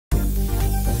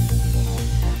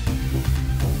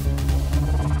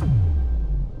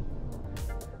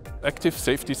Active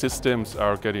safety systems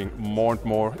are getting more and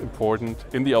more important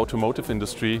in the automotive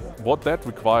industry. What that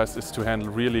requires is to handle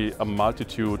really a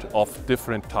multitude of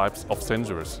different types of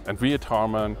sensors. And we at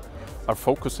HARMAN are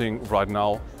focusing right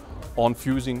now on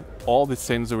fusing all the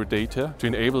sensor data to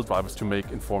enable drivers to make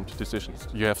informed decisions.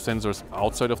 You have sensors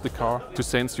outside of the car to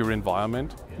sense your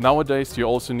environment. Nowadays, you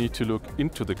also need to look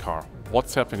into the car.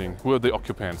 What's happening? Who are the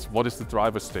occupants? What is the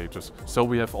driver status? So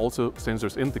we have also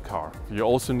sensors in the car. You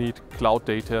also need cloud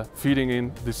data feeding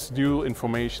in this new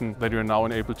information that you're now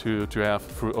able to have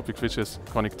through ubiquitous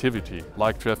connectivity,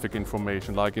 like traffic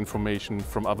information, like information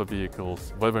from other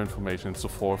vehicles, weather information and so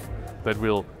forth, that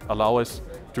will allow us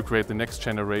to create the next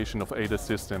generation of ADAS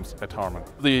systems at HARMAN.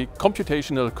 The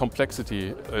computational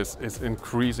complexity is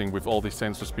increasing with all these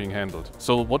sensors being handled.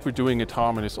 So what we're doing at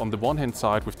HARMAN is on the one hand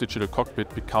side with digital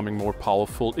cockpit becoming more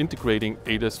powerful, integrating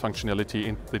ADAS functionality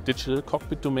in the digital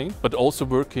cockpit domain, but also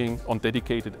working on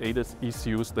dedicated ADAS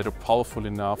ECUs that are powerful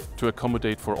enough to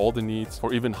accommodate for all the needs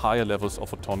for even higher levels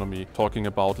of autonomy, talking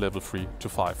about level 3 to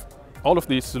 5. All of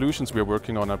these solutions we're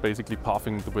working on are basically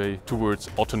paving the way towards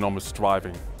autonomous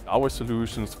driving. Our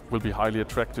solutions will be highly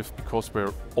attractive because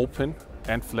we're open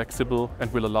and flexible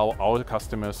and will allow our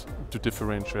customers to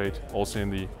differentiate also in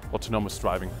the autonomous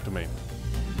driving domain.